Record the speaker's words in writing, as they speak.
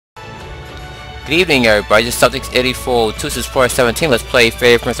Good evening, everybody. This is Subject 84, Tuesday's Part 17. Let's play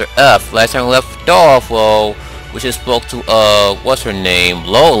Fairy Prince F. Last time we left off, well, we just spoke to, what's her name?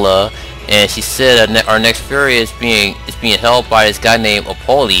 Lola, and she said our next fairy is being held by this guy named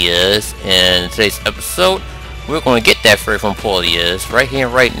Apollonius. And in today's episode, we're going to get that fairy from Apollonius right here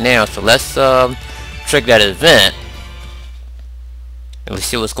and right now. So let's, trigger that event. And let's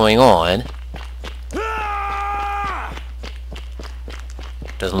see what's going on.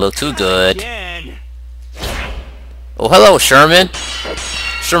 Doesn't look too good. Oh, hello, Sherman.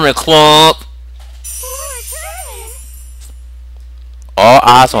 Sherman Clump. All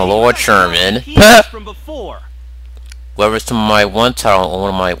eyes on Lord Sherman. Whoever's to my one title on one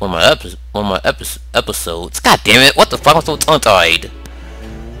of my episodes. God damn it! What the fuck? I'm so tongue-tied.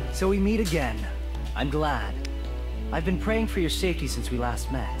 So we meet again. I'm glad. I've been praying for your safety since we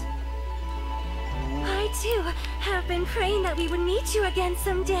last met. I too have been praying that we would meet you again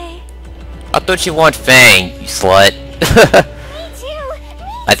someday. I thought you wanted Fang, you slut. Me too.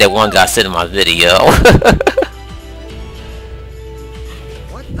 Like that one guy said in my video.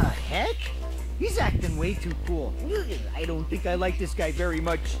 What the heck? He's acting way too cool. I don't think I like this guy very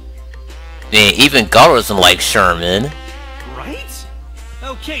much. Man, even God doesn't like Sherman. Right?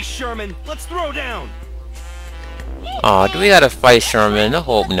 Okay, Sherman, let's throw down. Aw, do we gotta fight Sherman? I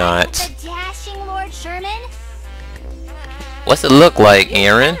hope not. The dashing Lord Sherman? What's it look like,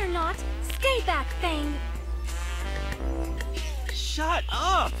 Aaron? Or not, stay back, Fang. Shut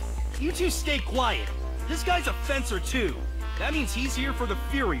up! You two stay quiet. This guy's a fencer too. That means he's here for the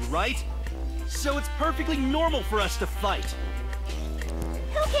Fury, right? So it's perfectly normal for us to fight.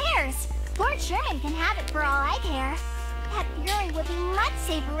 Who cares? Lord Sherman can have it for all I care. That Fury would be much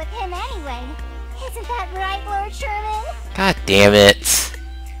safer with him anyway. Isn't that right, Lord Sherman? God damn it.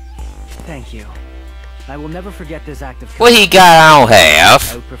 Thank you. I will never forget this act of kindness. What he got I don't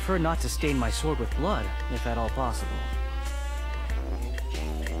have? I would prefer not to stain my sword with blood, if at all possible.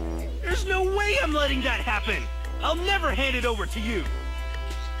 There's no way I'm letting that happen! I'll never hand it over to you!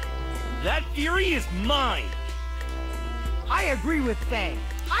 That Fury is mine! I agree with Fang.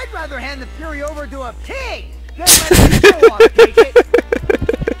 I'd rather hand the Fury over to a pig than let the show-off take it.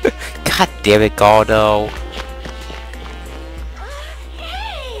 God damn it, Galdo.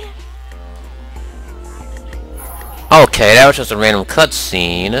 Hey! Okay, that was just a random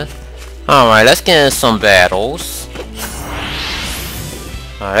cutscene. Alright, let's get into some battles.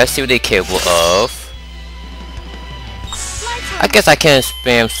 Alright, let's see what they're capable of. I guess I can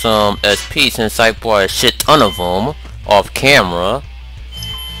spam some SP since I bought a shit ton of them off camera.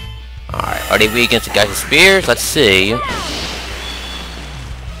 Alright, are they weak against the guys with spears? Let's see.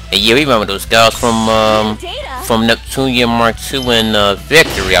 And yeah, we remember those guys from Neptunia Mark II and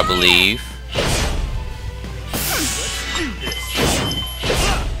Victory, I believe.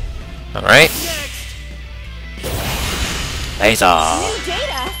 Alright. Laser.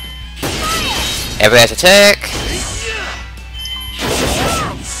 Advanced attack.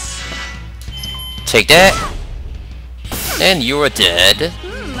 Take that. And you are dead.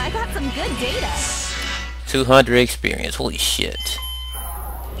 I got some good data. 200 experience. Holy shit.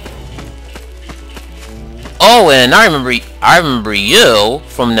 Oh, and I remember you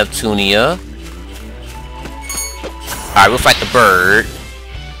from Neptunia. Alright, we'll fight the bird.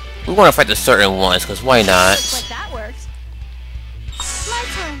 We want to fight the certain ones, because why not? Like that worked. My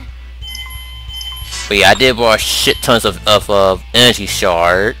turn. But yeah, I did buy shit tons of energy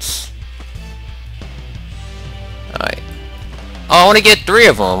shards. Alright. Oh, I want to get 3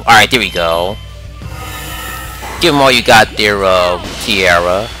 of them. Alright, there we go. Give them all you got there,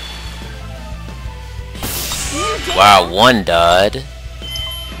 Tiara. Wow, 1 died.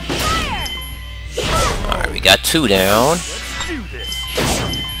 Alright, we got 2 down.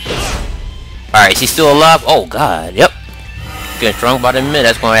 Alright, she's still alive? Oh god, yep. Getting strung by the minute.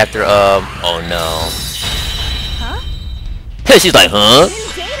 That's going after, oh no. Huh? She's like, huh?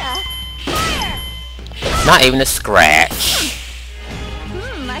 Not even a scratch.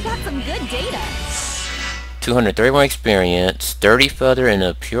 I got some good data. 231 experience, 30 feather, and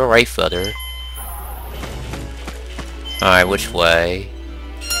a pure right feather. Alright, which way?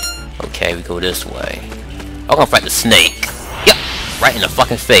 Okay, we go this way. I'm gonna fight the snake. Yep, right in the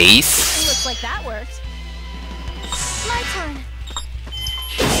fucking face. Looks like that worked. My turn.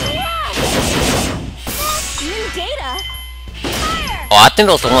 New data. Fire! Oh, I think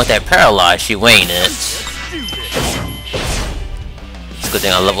those are the ones that paralyzed you, ain't it? It's a good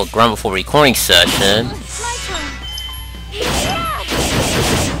thing I leveled ground before recording session. My turn.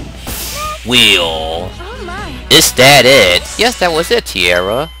 Wheel. Oh my. Is that it? Yes, that was it,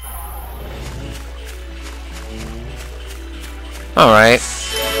 Tiara. Alright.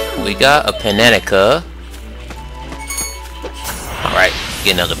 We got a Pananica. Alright,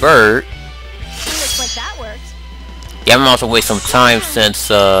 get another bird. Looks like that worked. Yeah, I'm also wasting some time since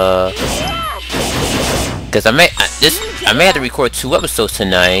because I may have to record 2 episodes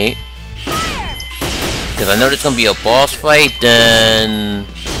tonight. Because I know there's gonna be a boss fight, then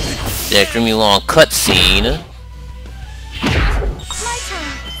an extremely long cutscene. My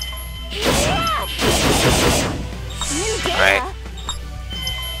turn. Alright.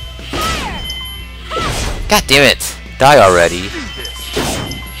 God damn it! Die already.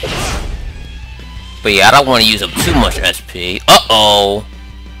 But yeah, I don't want to use up too much SP. Uh-oh!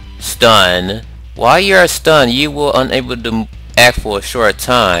 Stun. While you're stunned, you will unable to act for a short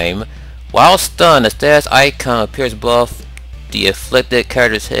time. While stunned, a status icon appears above the afflicted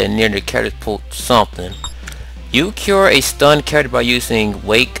character's head near the character's pulled something. You cure a stunned character by using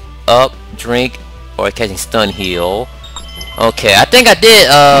Wake Up, Drink, or catching Stun Heal. Okay, I think I did,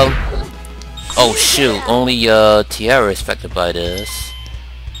 oh shoot, only Tiara is affected by this.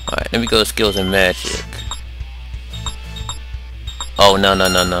 Alright, let me go to skills and magic. Oh, no.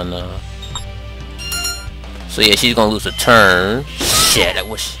 So yeah, she's gonna lose a turn. Shit, I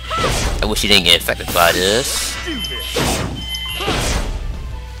wish she didn't get affected by this.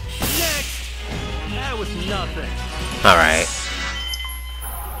 That was nothing. Alright.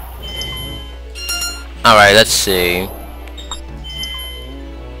 Alright, let's see.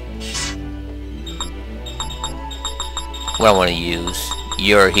 What I want to use.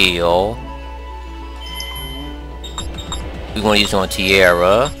 Your heal. We want to use it on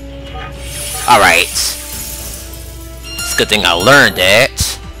Tiara. Alright. It's a good thing I learned that.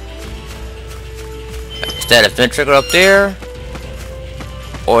 Is that a vent trigger up there?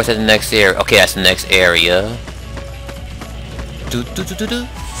 Or is that the next area? Okay, that's the next area.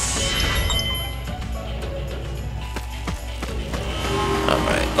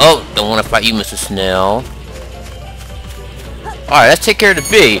 Alright. Oh, don't want to fight you, Mr. Snell. Alright, let's take care of the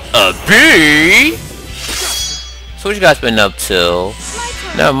bee. A bee? So what you guys been up to?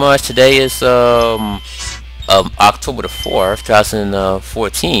 Not much. Today is October the 4th,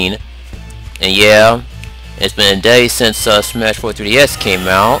 2014. And yeah, it's been a day since Smash 4 3DS came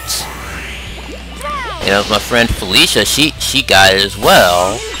out. And my friend Felicia, she got it as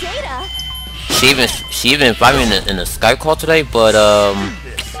well. She even invited me in a Skype call today, but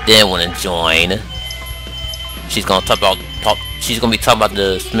didn't want to join. She's gonna be talking about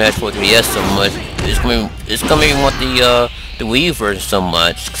the Smash 4 3DS so much. It's gonna be want the Wii U version so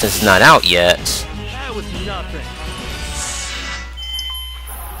much since it's not out yet. That was nothing.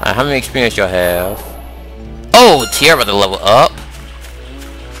 How many experience y'all have? Oh, Tiara about to level up.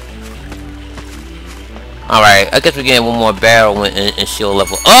 Alright, I guess we're getting one more battle and she'll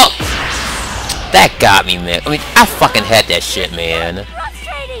level up. That got me, man. I mean, I fucking had that shit, man.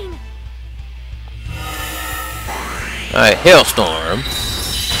 Alright, Hailstorm.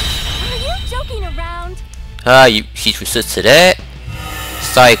 Are you joking around? She resists to that.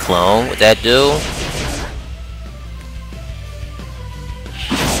 Cyclone, what that do?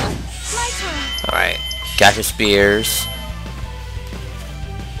 Alright, gotcha spears.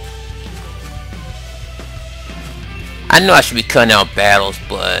 I know I should be cutting out battles,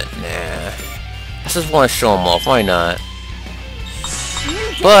 but nah. I just want to show them off. Why not?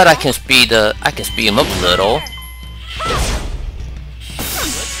 But I can speed them up a little.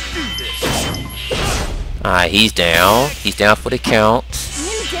 Alright, he's down. He's down for the count.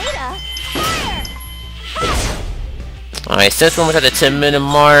 Alright, since we're almost at the 10-minute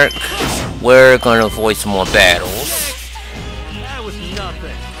mark, we're gonna avoid some more battles. That was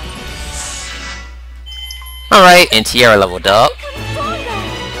nothing. Alright, and Tiara leveled up.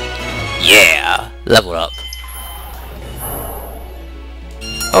 Yeah, leveled up.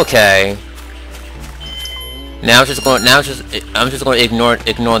 Okay. Now I'm just going to ignore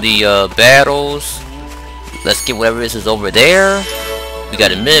the battles. Let's get whatever this is over there. We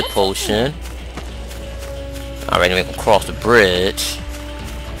got a mid potion. Alright, we can cross the bridge.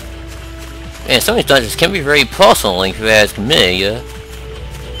 Man, some of these dungeons can be very puzzling if you ask me.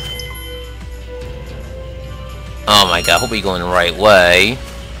 Oh my god, hope we're going the right way.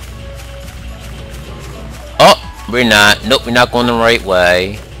 Oh, we're not. Nope, we're not going the right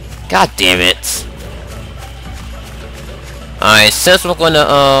way. God damn it. Alright, since we're gonna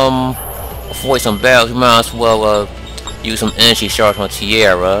avoid some battles, we might as well use some energy shards on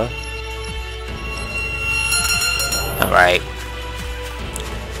Tiara. Alright.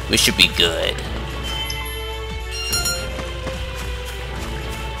 We should be good.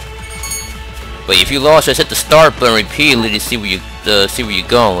 But if you lost, just hit the start button repeatedly to see where you're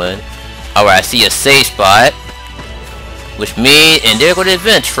going. Alright, I see a safe spot. Which means, and there go the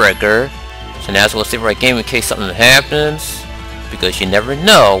event trigger. So now we'll save our game in case something happens. Because you never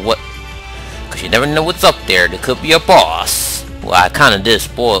know what's up there. There could be a boss. Well, I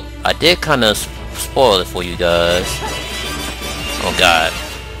did kind of spoil it for you guys. Oh god.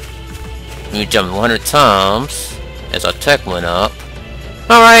 We jumped 100 times as our tech went up.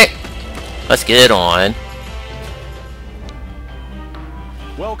 Alright, let's get it on.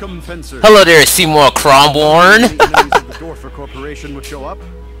 Welcome, Fencer. Hello there, Seymour Cromborn. Enemies of the Dorfer Corporation would show up.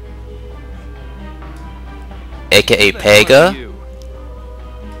 AKA Who the hell are Pega. you?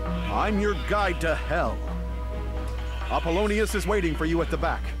 I'm your guide to hell. Apollonius is waiting for you at the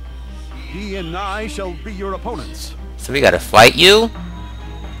back. He and I shall be your opponents. So we gotta fight you?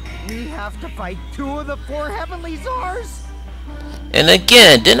 We have to fight 2 of the 4 heavenly czars? And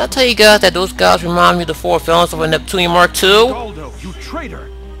again, didn't I tell you guys that those guys remind me of the 4 felons of a Neptunian Mark II? Galdo, you traitor!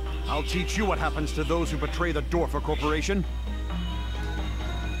 I'll teach you what happens to those who betray the Dorfer Corporation.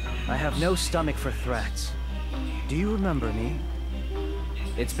 I have no stomach for threats. Do you remember me?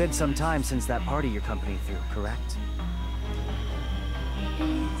 It's been some time since that party your company threw, correct?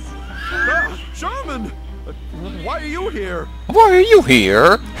 Sherman! Why are you here? Why are you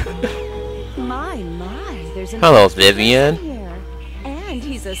here? My, there's an Hello, extra Vivian. person here. And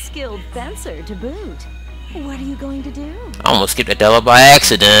he's a skilled fencer to boot. What are you going to do? I almost skipped that dialogue by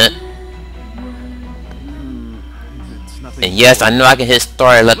accident. It's nothing. And yes, I know I can hit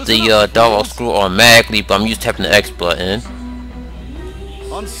start and let the dialogue screw automatically, but I'm used to tapping the X button.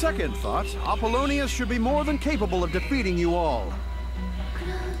 On second thought, Apollonius should be more than capable of defeating you all.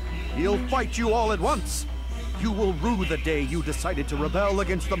 He'll fight you all at once. You will rue the day you decided to rebel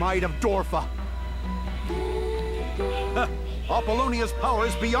against the might of Dorfa. Apollonius' power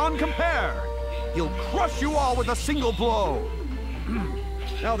is beyond compare. He'll crush you all with a single blow.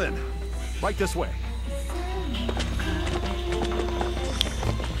 Now then, right this way.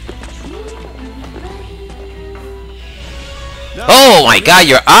 Now, Oh my god,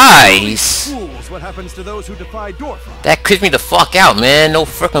 your eyes! fools, what happens to those who defy Dorfa? That creeps me the fuck out, man. No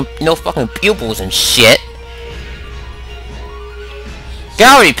fucking pupils and shit.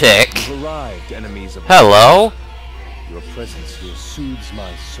 Gallery pick. You've arrived, enemies of Hello. your presence here soothes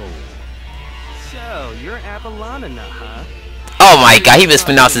my soul. So, you're Apollonius, huh? Oh my god, he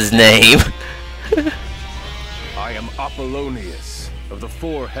mispronounced his name. I am Apollonius of the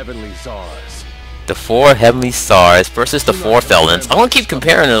 4 heavenly czars. The 4 heavenly stars versus the 4 felons. I'm gonna keep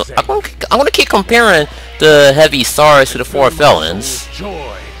comparing. I'm gonna keep comparing the heavy stars to the 4 felons.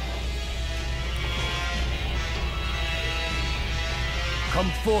 Joy. Come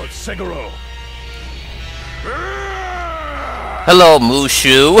forth, Seguro. Hello,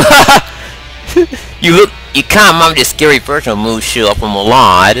 Mushu. You kinda remind me of the scary version of Mushu up from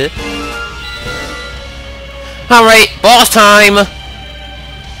Milan. Alright, boss time!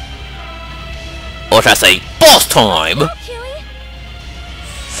 Or should I say, boss time!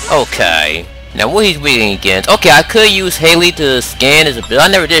 Okay. Now what he's reading against. Okay, I could use Haley to scan his ability. I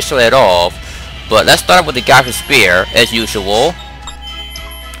never did show that off. But let's start with the guy for spear, as usual.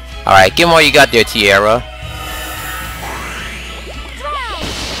 Alright, give him all you got there, Tiara.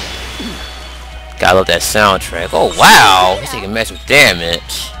 Gotta love that soundtrack. Oh wow! He's taking massive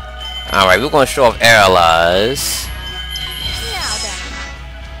damage. Alright, we're gonna show off allies.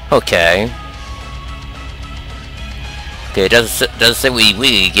 Okay. Okay, it doesn't say what he's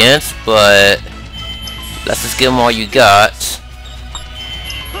weak against, but let's just give him all you got.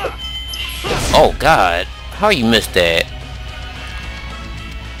 Oh god, how you missed that?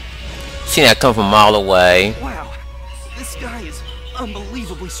 Seen that come from a mile away. Wow, this guy is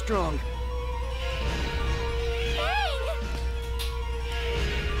unbelievably strong.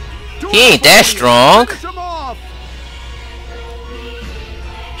 He ain't that strong. Finish him off!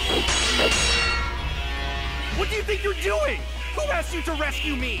 What do you think you're doing? Who asked you to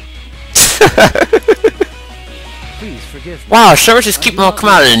rescue me? Please forgive me. Wow, Sherman just keep on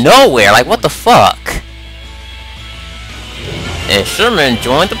coming out of nowhere. Like, what the fuck? And Sherman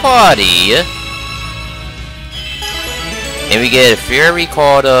joined the party. And we get a fairy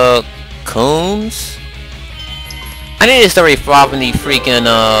called, Coons. I need to start reviving the freaking,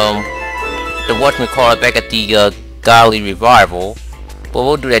 the whatchamacallit back at the, Godly Revival. But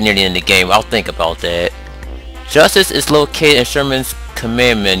we'll do that near the end of the game. I'll think about that. Justice is located in Sherman's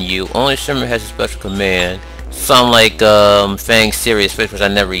command menu. Only Sherman has a special command. Some like, Fang Tiara, which I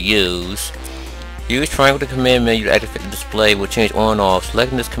never use. Use triangle to command menu to activate the display. Will change on and off.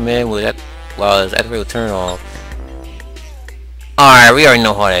 Selecting this command while it's activated will turn off. Alright, we already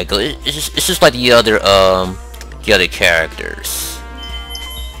know how that goes. It's just like the other characters.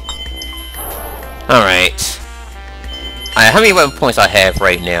 Alright. Alright, how many weapon points I have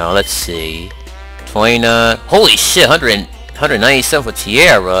right now? Let's see. 29. Holy shit, 197 for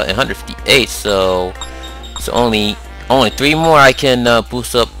Tiara and 158. So only 3 more I can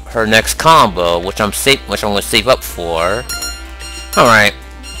boost up her next combo, which I'm gonna save up for. All right,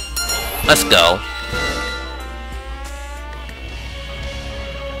 let's go.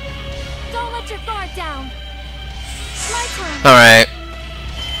 Don't let your guard down. My turn. All right,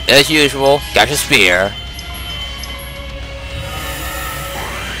 as usual, got your spear.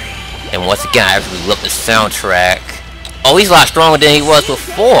 And once again, I actually looked at the soundtrack. Oh, he's a lot stronger than he was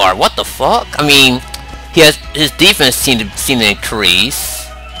before. What the fuck? I mean, his defense seemed to increase.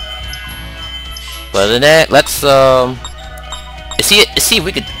 But other than that, let's is he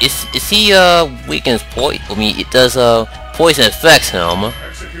weak against poison? I mean, it does poison affects him.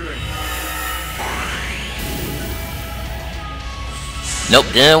 Nope,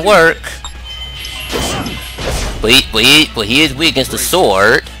 didn't work. But he is weak against the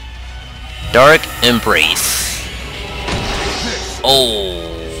sword. Dark Embrace.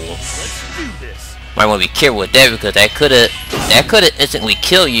 Oh, might want to be careful with that because that could instantly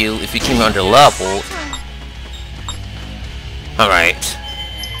kill you if you came under leveled. All right.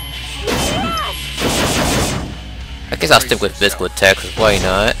 I guess I'll stick with physical attack. 'Cause why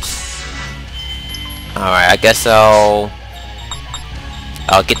not? All right. I guess I'll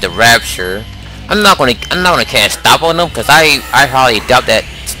get the rapture. I'm not gonna cast stop on them because I highly doubt that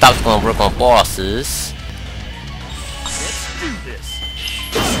stop's gonna work on bosses.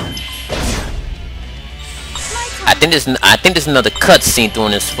 I think there's another cutscene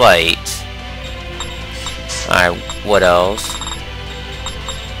during this fight. Alright, what else?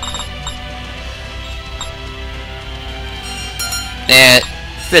 And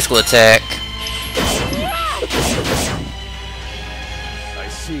physical attack. I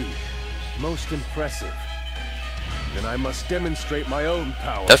see. Most impressive. Then I must demonstrate my own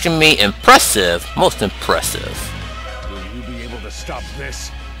power. Don't you mean impressive? Most impressive. Will you be able to stop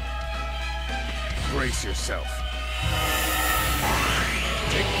this? Brace yourself.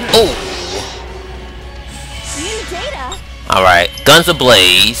 Oh! New data. Alright, guns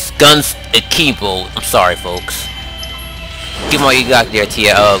ablaze. Guns akimbo. I'm sorry, folks. Give me all you got there,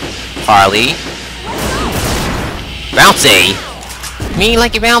 Harley. Bouncy! Mean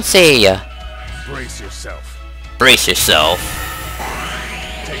like you bouncy! Brace yourself. Brace yourself.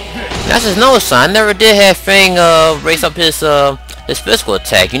 That's just no sign. I never did have Fang raise up his physical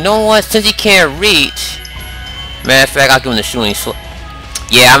attack. You know what? Since he can't reach, matter of fact, I'll give him the shooting.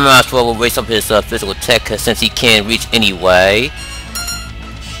 Yeah, I might as well raise up his physical attack since he can't reach anyway.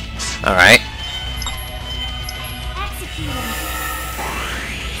 All right.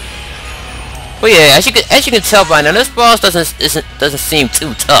 But yeah, as you can tell by now, this boss doesn't seem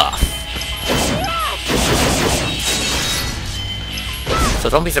too tough. So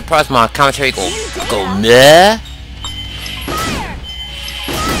don't be surprised my commentary go meh.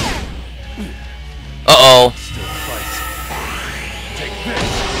 Uh-oh.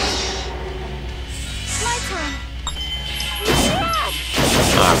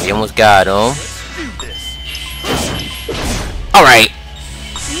 Alright, we almost got him. Alright.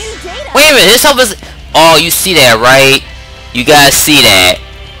 Wait a minute, his health is... Oh, you see that, right? You guys see that.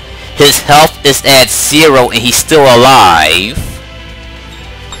 His health is at 0 and he's still alive.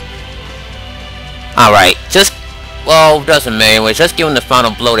 Alright, just... Well, doesn't matter anyway. Just give him the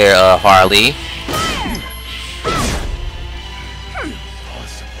final blow there, Harley.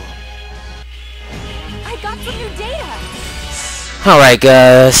 I got some new data. Alright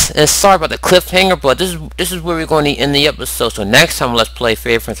guys, and sorry about the cliffhanger, but this is where we're going to end the episode. So next time, let's play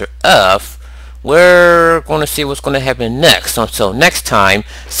Favorite Friends or F. We're going to see what's going to happen next. Until next time,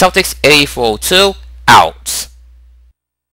 Celtics 8402 out.